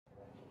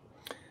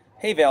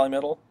Hey Valley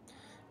Middle,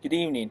 good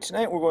evening.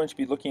 Tonight we're going to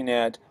be looking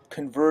at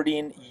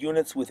converting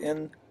units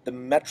within the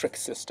metric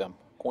system,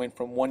 going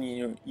from one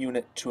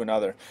unit to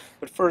another.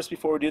 But first,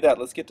 before we do that,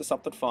 let's get to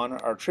something fun,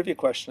 our trivia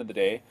question of the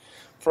day.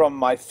 From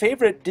my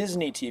favorite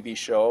Disney TV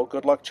show,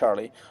 Good Luck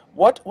Charlie,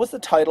 what was the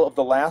title of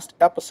the last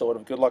episode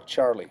of Good Luck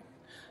Charlie?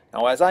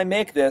 Now, as I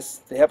make this,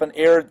 they haven't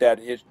aired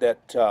that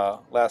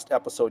last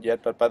episode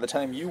yet, but by the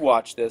time you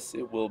watch this,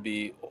 it will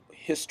be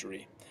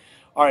history.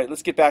 All right,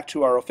 let's get back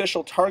to our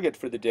official target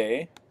for the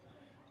day,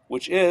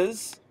 which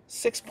is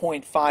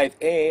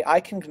 6.5a. I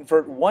can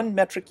convert one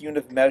metric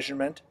unit of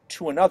measurement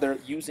to another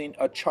using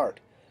a chart.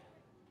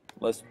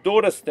 Let's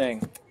do this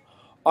thing.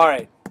 All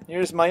right,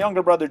 here's my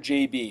younger brother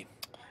JB.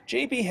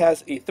 JB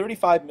has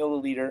 35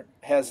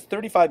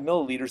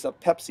 milliliters of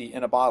Pepsi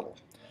in a bottle.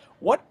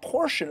 What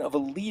portion of a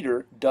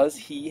liter does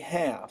he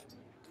have?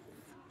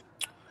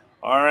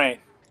 All right,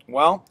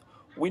 well,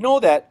 we know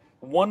that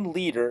 1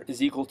 liter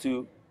is equal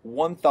to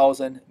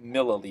 1,000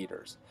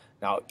 milliliters.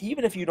 Now,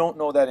 even if you don't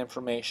know that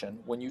information,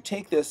 when you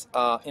take this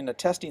in a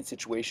testing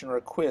situation or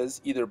a quiz,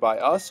 either by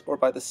us or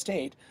by the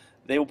state,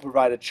 they will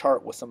provide a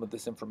chart with some of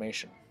this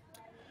information.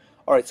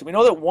 All right, so we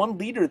know that 1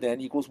 liter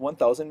then equals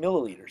 1,000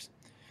 milliliters.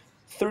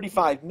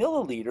 35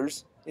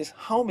 milliliters is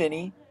how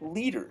many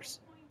liters?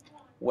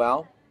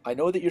 Well, I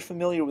know that you're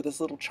familiar with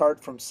this little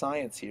chart from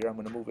science here. I'm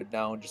going to move it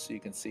down just so you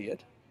can see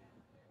it.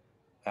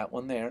 That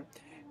one there.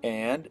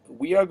 And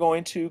we are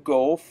going to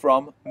go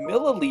from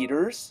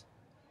milliliters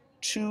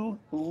to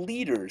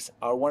liters,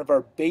 are one of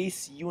our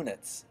base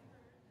units.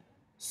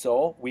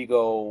 So we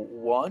go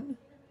 1,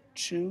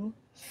 2,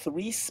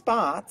 3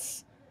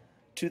 spots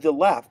to the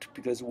left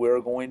because we're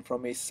going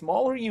from a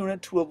smaller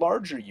unit to a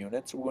larger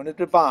unit. So we're going to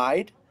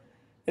divide.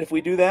 And if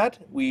we do that,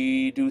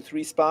 we do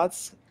 3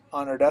 spots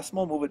on our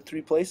decimal, move it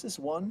 3 places.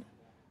 1,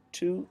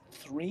 2,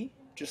 3,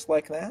 just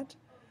like that.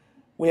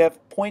 We have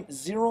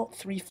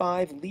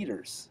 0.035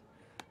 liters.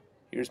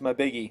 Here's my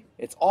biggie.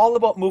 It's all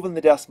about moving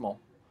the decimal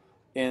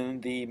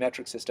in the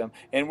metric system,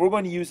 and we're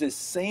going to use this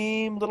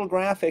same little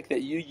graphic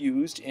that you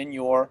used in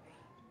your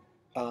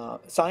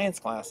science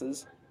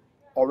classes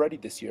already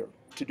this year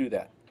to do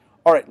that.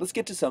 All right, let's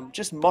get to some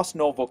just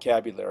must-know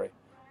vocabulary.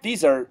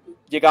 These are,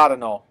 you gotta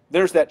know.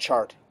 There's that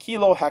chart,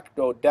 kilo,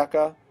 hecto,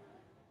 deca.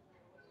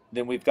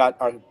 Then we've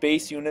got our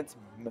base units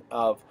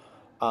of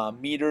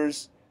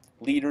meters,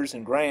 liters,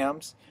 and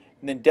grams.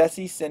 And then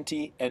deci,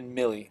 centi, and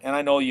milli. And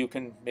I know you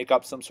can make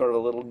up some sort of a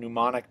little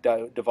mnemonic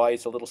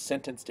device, a little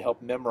sentence to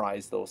help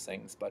memorize those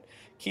things. But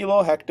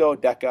kilo, hecto,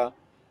 deca.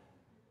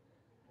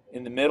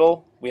 In the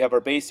middle, we have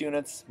our base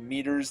units,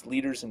 meters,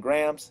 liters, and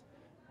grams.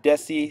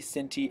 Deci,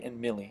 centi,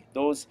 and milli.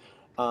 Those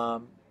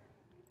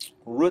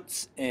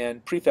roots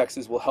and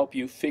prefixes will help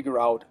you figure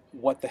out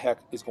what the heck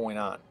is going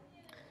on.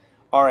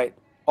 All right,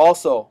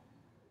 also,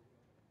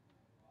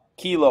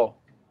 kilo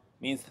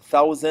means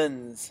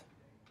thousands.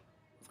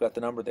 Got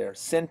the number there.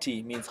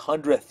 Centi means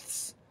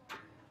hundredths,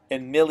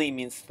 and milli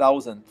means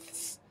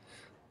thousandths.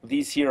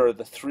 These here are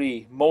the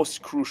 3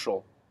 most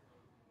crucial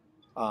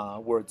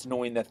words,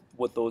 knowing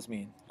what those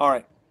mean. All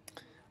right.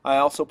 I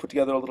also put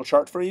together a little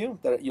chart for you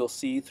that you'll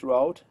see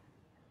throughout.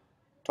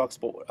 Talks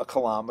about a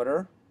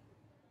kilometer.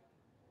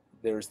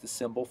 There's the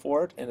symbol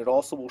for it, and it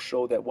also will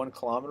show that 1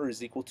 kilometer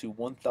is equal to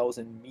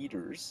 1,000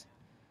 meters.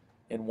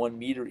 And 1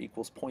 meter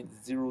equals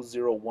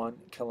 0.001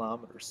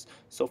 kilometers.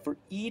 So for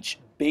each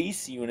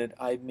base unit,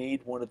 I've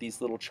made one of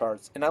these little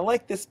charts. And I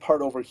like this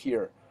part over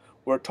here,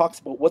 where it talks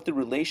about what the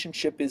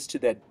relationship is to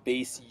that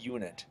base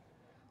unit.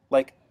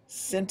 Like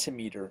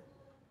centimeter.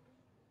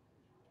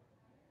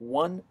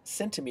 1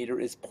 centimeter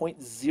is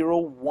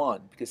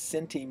 0.01, because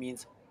centi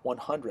means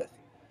 100th.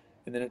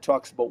 And then it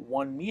talks about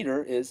 1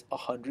 meter is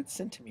 100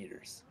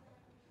 centimeters.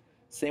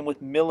 Same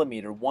with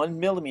millimeter. 1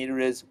 millimeter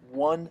is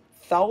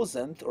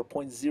 1,000th, or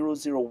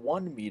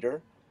 0.001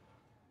 meter.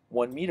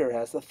 1 meter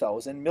has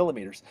 1,000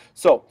 millimeters.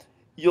 So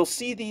you'll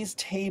see these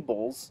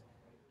tables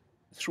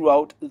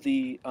throughout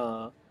the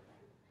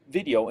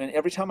video, and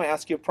every time I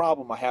ask you a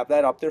problem, I have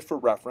that up there for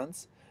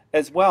reference,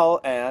 as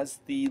well as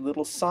the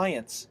little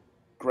science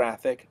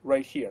graphic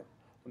right here.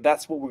 And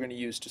that's what we're going to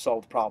use to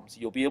solve the problems.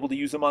 You'll be able to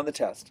use them on the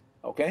test.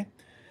 Okay?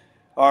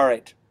 All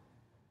right.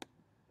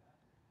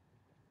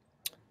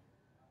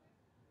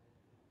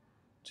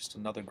 Just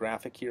another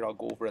graphic here I'll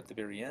go over at the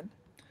very end.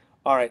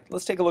 All right,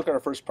 let's take a look at our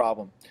first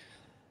problem.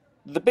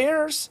 About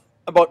bears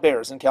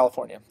in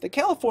California. The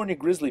California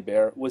grizzly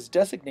bear was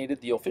designated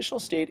the official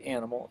state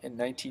animal in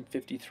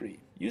 1953.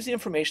 Use the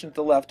information at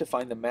the left to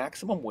find the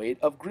maximum weight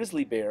of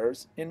grizzly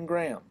bears in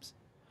grams.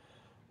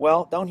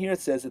 Well, down here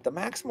it says that the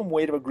maximum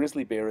weight of a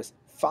grizzly bear is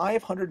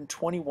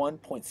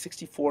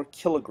 521.64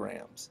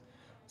 kilograms.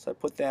 So I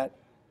put that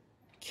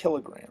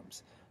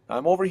kilograms. Now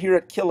I'm over here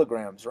at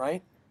kilograms,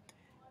 right?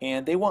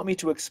 And they want me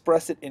to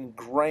express it in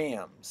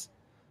grams.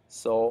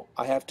 So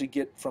I have to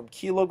get from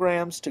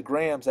kilograms to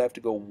grams. I have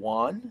to go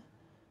 1,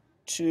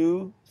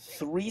 2,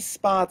 3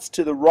 spots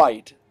to the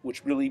right,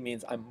 which really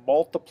means I'm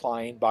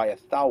multiplying by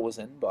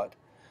 1,000, but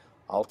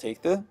I'll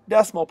take the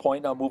decimal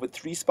point. I'll move it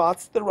 3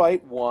 spots to the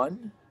right.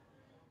 1,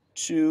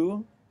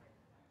 2,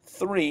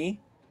 3,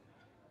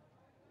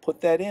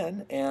 put that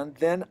in, and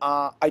then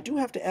I do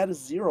have to add a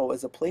 0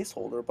 as a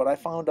placeholder, but I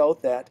found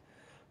out that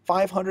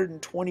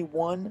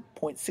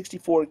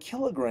 521.64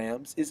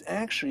 kilograms is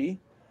actually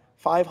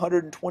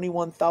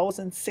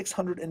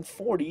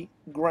 521,640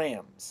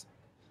 grams.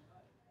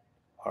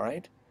 All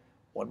right,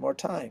 one more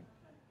time.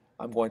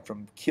 I'm going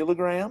from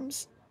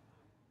kilograms,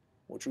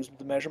 which was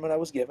the measurement I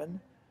was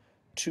given,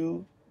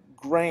 to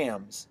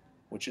grams,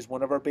 which is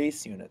one of our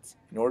base units.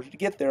 In order to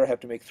get there, I have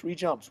to make 3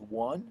 jumps.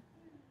 1,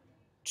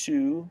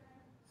 2,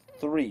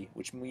 3,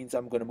 which means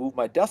I'm going to move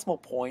my decimal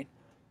point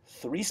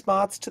 3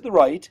 spots to the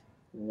right.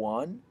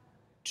 1,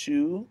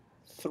 2,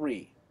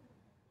 3.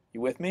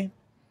 You with me?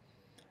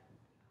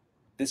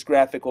 This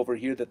graphic over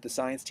here that the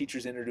science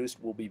teachers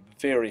introduced will be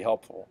very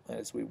helpful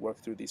as we work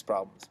through these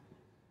problems.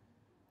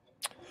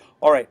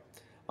 All right,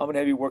 I'm going to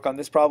have you work on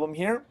this problem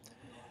here.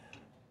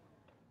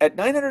 At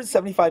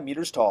 975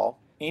 meters tall,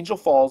 Angel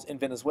Falls in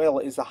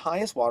Venezuela is the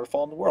highest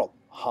waterfall in the world.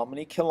 How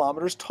many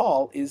kilometers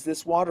tall is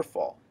this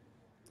waterfall?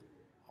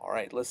 All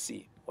right, let's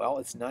see. Well,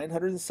 it's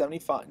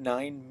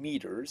 979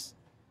 meters.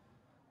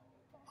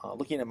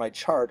 Looking at my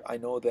chart, I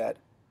know that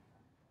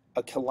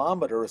a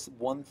kilometer is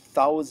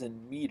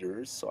 1,000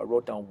 meters. So I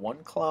wrote down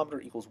 1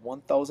 kilometer equals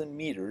 1,000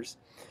 meters.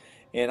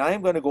 And I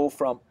am going to go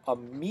from a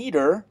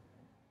meter,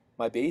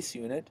 my base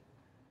unit,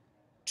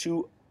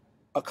 to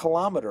a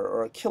kilometer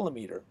or a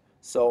kilometer.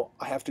 So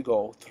I have to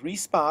go 3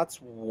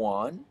 spots,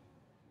 1,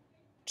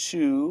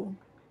 2,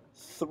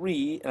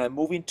 3, and I'm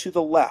moving to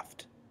the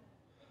left.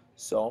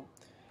 So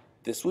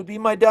this would be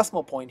my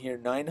decimal point here,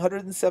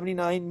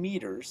 979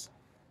 meters.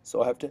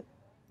 So I have to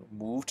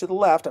move to the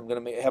left. I'm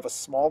going to have a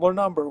smaller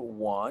number,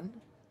 1,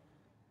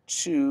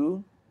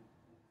 2,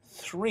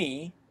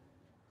 3.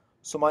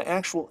 So my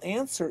actual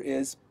answer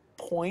is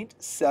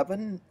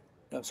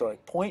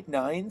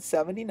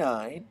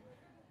 0.979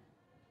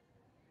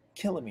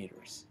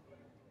 kilometers.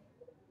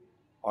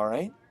 All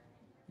right,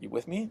 you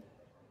with me?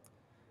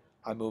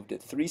 I moved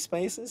it 3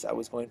 spaces. I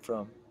was going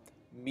from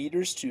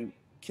meters to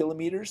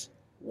kilometers.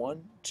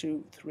 1,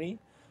 2, 3.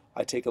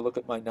 I take a look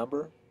at my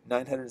number,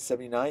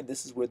 979.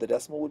 This is where the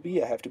decimal would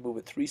be. I have to move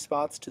it 3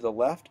 spots to the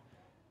left,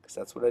 because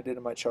that's what I did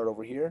in my chart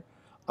over here.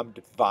 I'm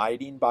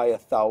dividing by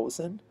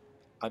 1,000.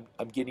 I'm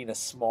getting a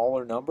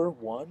smaller number,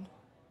 1,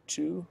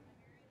 2,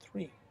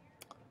 3.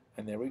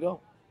 And there we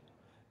go.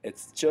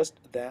 It's just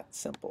that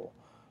simple.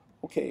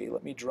 Okay,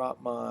 let me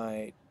drop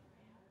my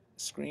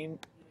screen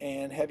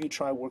and have you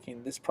try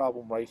working this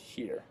problem right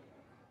here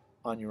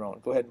on your own.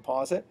 Go ahead and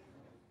pause it.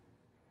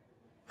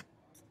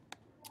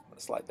 I'm going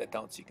to slide that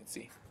down so you can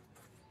see.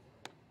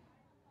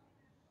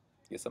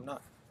 Yes, I'm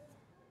not.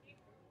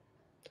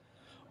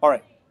 All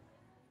right.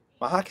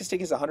 My hockey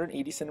stick is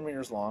 180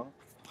 centimeters long.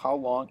 How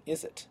long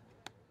is it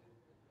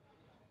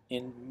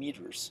in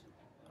meters?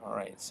 All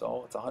right,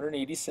 so it's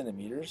 180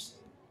 centimeters.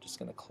 Just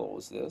going to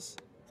close this.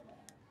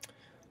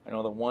 I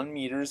know that 1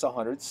 meter is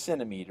 100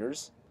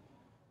 centimeters.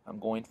 I'm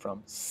going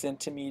from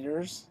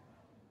centimeters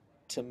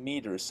to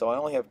meters. So I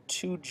only have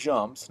 2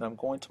 jumps, and I'm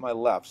going to my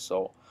left.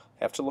 So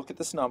I have to look at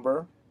this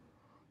number.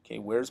 Okay,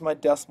 where's my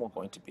decimal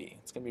going to be?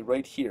 It's going to be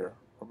right here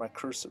where my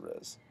cursor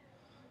is.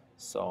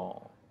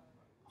 So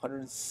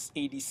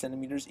 180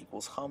 centimeters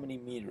equals how many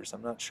meters?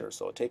 I'm not sure.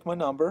 So I'll take my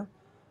number. I'm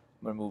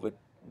going to move it,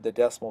 the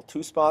decimal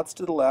 2 spots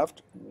to the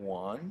left.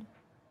 1,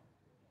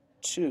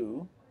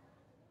 2,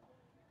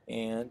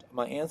 and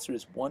my answer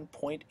is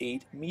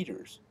 1.8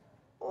 meters.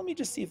 Well, let me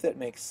just see if that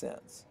makes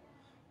sense.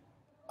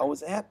 I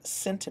was at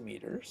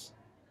centimeters.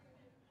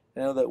 I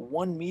know that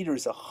 1 meter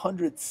is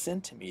 100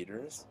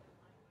 centimeters.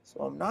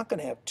 So I'm not going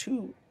to have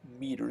 2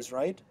 meters,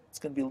 right? It's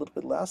going to be a little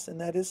bit less,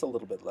 and that is a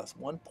little bit less,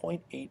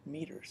 1.8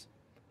 meters.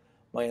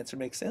 My answer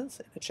makes sense,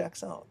 and it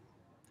checks out.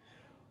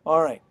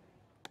 All right.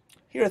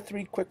 Here are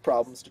 3 quick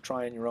problems to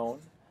try on your own.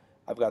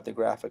 I've got the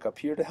graphic up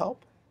here to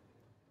help.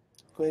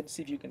 Go ahead and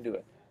see if you can do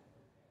it.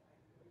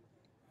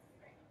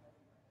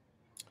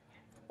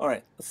 All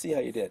right, let's see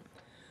how you did.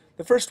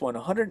 The first one,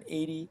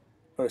 1,800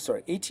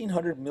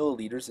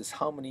 milliliters is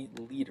how many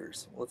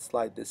liters? Let's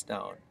slide this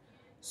down.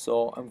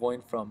 So I'm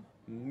going from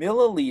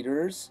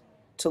milliliters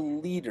to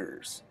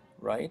liters,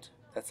 right?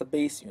 That's a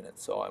base unit.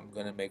 So I'm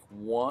going to make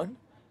 1,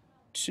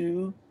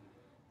 2,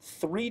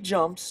 3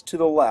 jumps to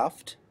the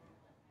left.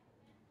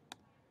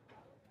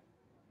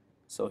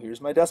 So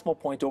here's my decimal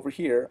point over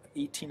here,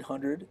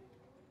 1,800.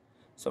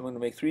 So I'm going to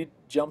make 3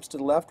 jumps to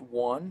the left,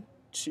 1,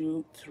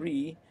 2,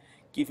 3,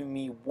 giving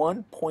me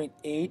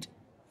 1.800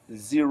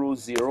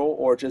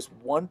 or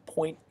just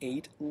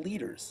 1.8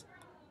 liters.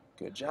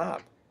 Good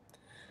job.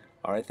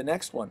 All right, the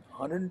next one,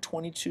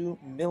 122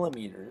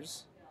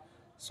 millimeters.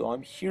 So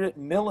I'm here at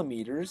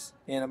millimeters,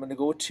 and I'm going to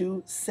go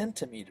to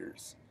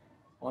centimeters.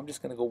 Well, I'm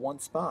just going to go 1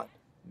 spot,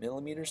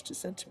 millimeters to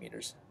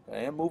centimeters. I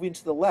am moving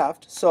to the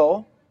left,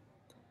 so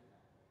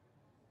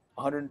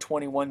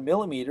 121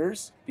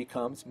 millimeters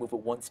becomes, move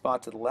it 1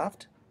 spot to the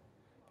left,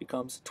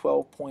 becomes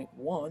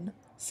 12.1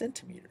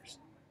 centimeters.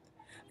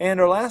 And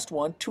our last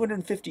one,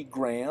 250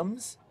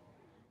 grams,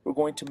 we're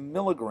going to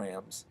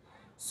milligrams.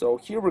 So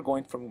here we're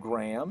going from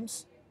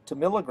grams to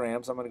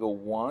milligrams, I'm going to go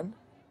 1,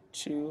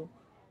 2,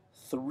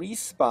 3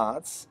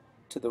 spots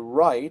to the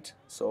right.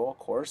 So, of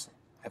course,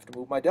 I have to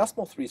move my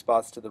decimal 3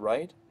 spots to the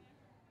right.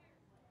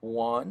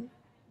 1,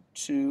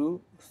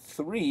 2,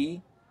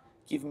 3,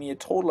 giving me a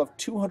total of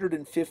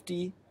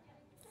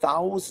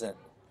 250,000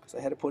 because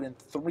I had to put in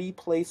 3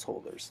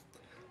 placeholders.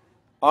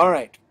 All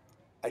right,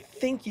 I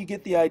think you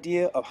get the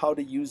idea of how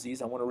to use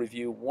these. I want to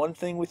review one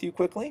thing with you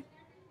quickly.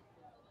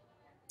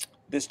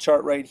 This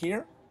chart right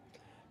here,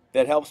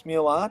 that helps me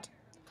a lot.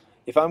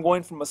 If I'm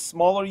going from a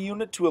smaller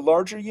unit to a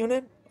larger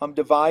unit, I'm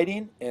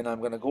dividing and I'm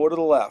going to go to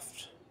the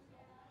left.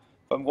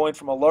 If I'm going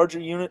from a larger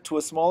unit to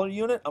a smaller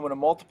unit, I'm going to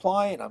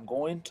multiply and I'm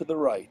going to the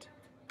right.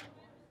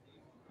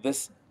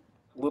 This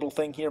little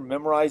thing here,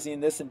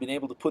 memorizing this and being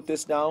able to put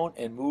this down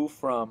and move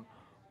from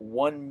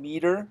 1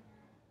 meter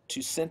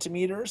to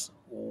centimeters,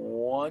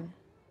 1,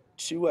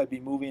 2, I'd be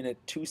moving it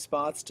 2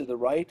 spots to the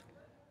right.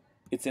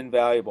 It's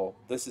invaluable.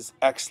 This is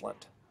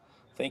excellent.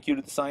 Thank you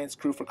to the science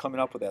crew for coming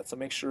up with that. So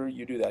make sure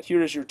you do that.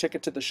 Here is your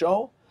ticket to the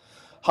show.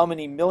 How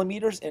many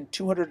millimeters in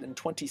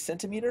 220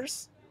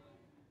 centimeters?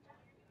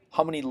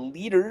 How many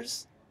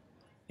liters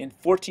in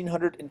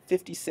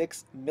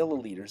 1,456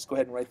 milliliters? Go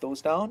ahead and write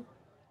those down.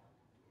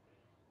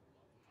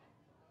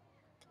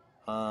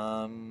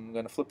 I'm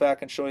going to flip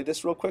back and show you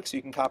this real quick so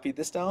you can copy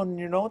this down in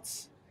your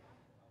notes.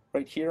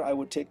 Right here, I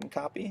would take and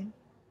copy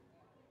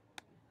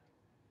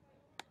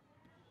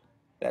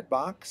that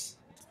box.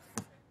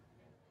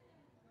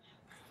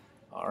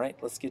 All right,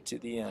 let's get to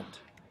the end.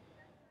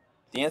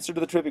 The answer to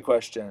the trivia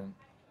question.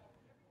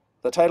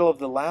 The title of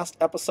the last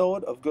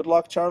episode of Good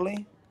Luck,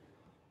 Charlie.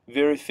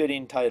 Very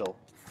fitting title.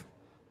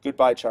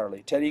 Goodbye,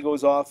 Charlie. Teddy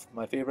goes off,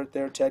 my favorite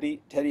there,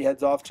 Teddy. Teddy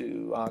heads off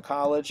to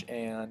college,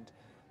 and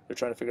they're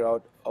trying to figure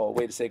out a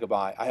way to say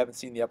goodbye. I haven't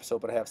seen the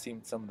episode, but I have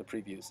seen some of the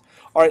previews.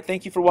 All right,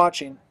 thank you for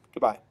watching.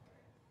 Goodbye.